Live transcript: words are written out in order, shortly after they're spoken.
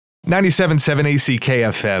97.7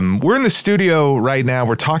 ACKFM. We're in the studio right now.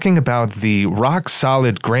 We're talking about the Rock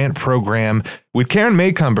Solid Grant Program with Karen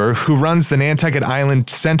Maycumber, who runs the Nantucket Island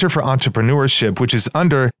Center for Entrepreneurship, which is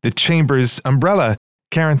under the Chamber's umbrella.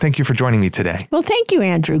 Karen, thank you for joining me today. Well, thank you,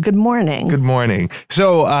 Andrew. Good morning. Good morning.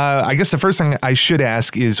 So I guess the first thing I should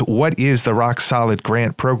ask is, what is the Rock Solid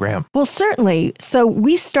Grant Program? Well, certainly. So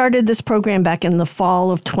we started this program back in the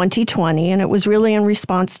fall of 2020, and it was really in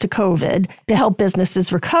response to COVID to help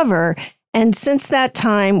businesses recover. And since that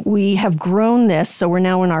time, we have grown this. So we're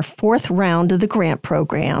now in our fourth round of the grant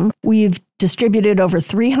program. We've distributed over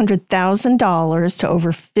 $300,000 to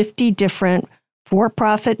over 50 different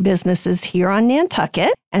for-profit businesses here on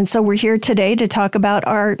Nantucket. And so we're here today to talk about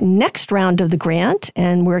our next round of the grant,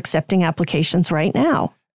 and we're accepting applications right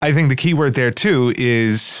now. I think the key word there, too,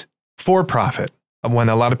 is for-profit. When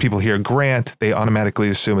a lot of people hear grant, they automatically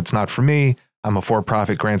assume it's not for me. I'm a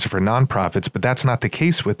for-profit, grants are for nonprofits, but that's not the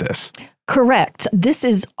case with this. Correct. This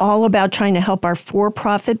is all about trying to help our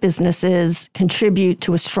for-profit businesses contribute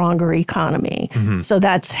to a stronger economy. Mm-hmm. So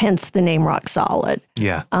that's hence the name Rock Solid.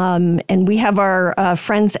 Yeah. And we have our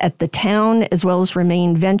friends at the town as well as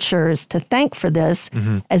Remain Ventures to thank for this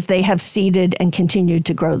as they have seeded and continued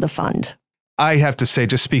to grow the fund. I have to say,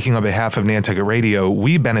 just speaking on behalf of Nantucket Radio,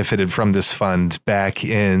 we benefited from this fund back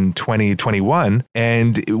in 2021.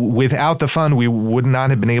 And without the fund, we would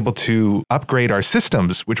not have been able to upgrade our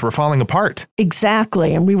systems, which were falling apart.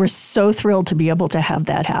 Exactly. And we were so thrilled to be able to have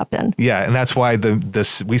that happen. Yeah. And that's why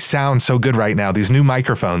we sound so good right now, these new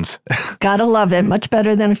microphones. Gotta love it. Much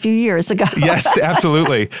better than a few years ago. Yes,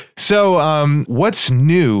 absolutely. So what's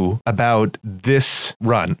new about this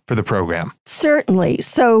run for the program? Certainly.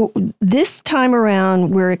 So this time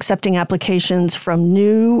around, we're accepting applications from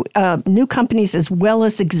new companies as well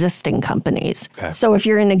as existing companies. Okay. So if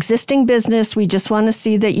you're an existing business, we just want to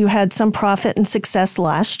see that you had some profit and success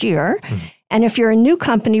last year. Mm-hmm. And if you're a new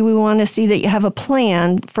company, we want to see that you have a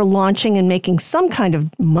plan for launching and making some kind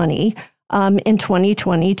of money in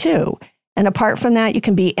 2022. And apart from that, you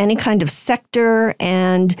can be any kind of sector,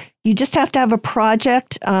 and you just have to have a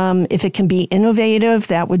project. If it can be innovative,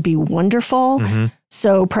 that would be wonderful. Mm-hmm.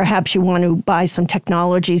 So perhaps you want to buy some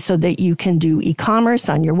technology so that you can do e-commerce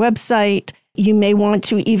on your website. You may want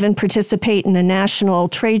to even participate in a national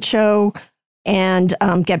trade show and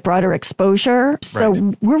get broader exposure.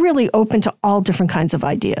 So we're really open to all different kinds of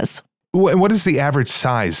ideas. What is the average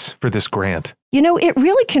size for this grant? You know, it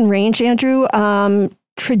really can range, Andrew.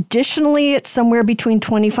 Traditionally, it's somewhere between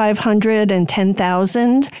 $2,500 and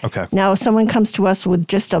 $10,000. Okay. Now, if someone comes to us with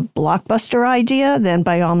just a blockbuster idea, then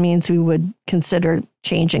by all means, we would consider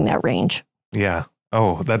changing that range. Yeah.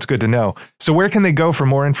 Oh, that's good to know. So where can they go for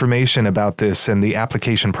more information about this and the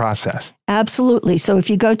application process? Absolutely. So if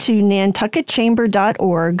you go to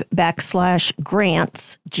nantucketchamber.org/grants,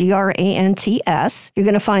 GRANTS, you're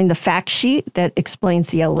going to find the fact sheet that explains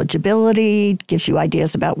the eligibility, gives you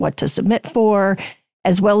ideas about what to submit for,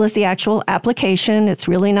 as well as the actual application. It's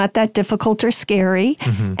really not that difficult or scary.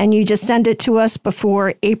 Mm-hmm. And you just send it to us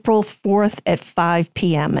before April 4th at 5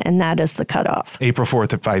 p.m. And that is the cutoff. April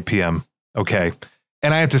 4th at 5 p.m. Okay.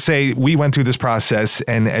 And I have to say, we went through this process,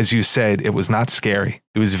 and as you said, it was not scary.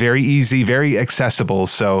 It was very easy, very accessible.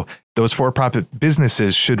 So those for-profit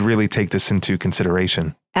businesses should really take this into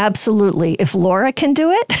consideration. Absolutely. If Laura can do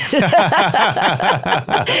it,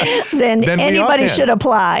 then anybody should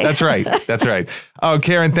apply. That's right. That's right. Oh,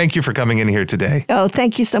 Karen, thank you for coming in here today. Oh,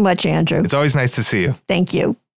 thank you so much, Andrew. It's always nice to see you. Thank you.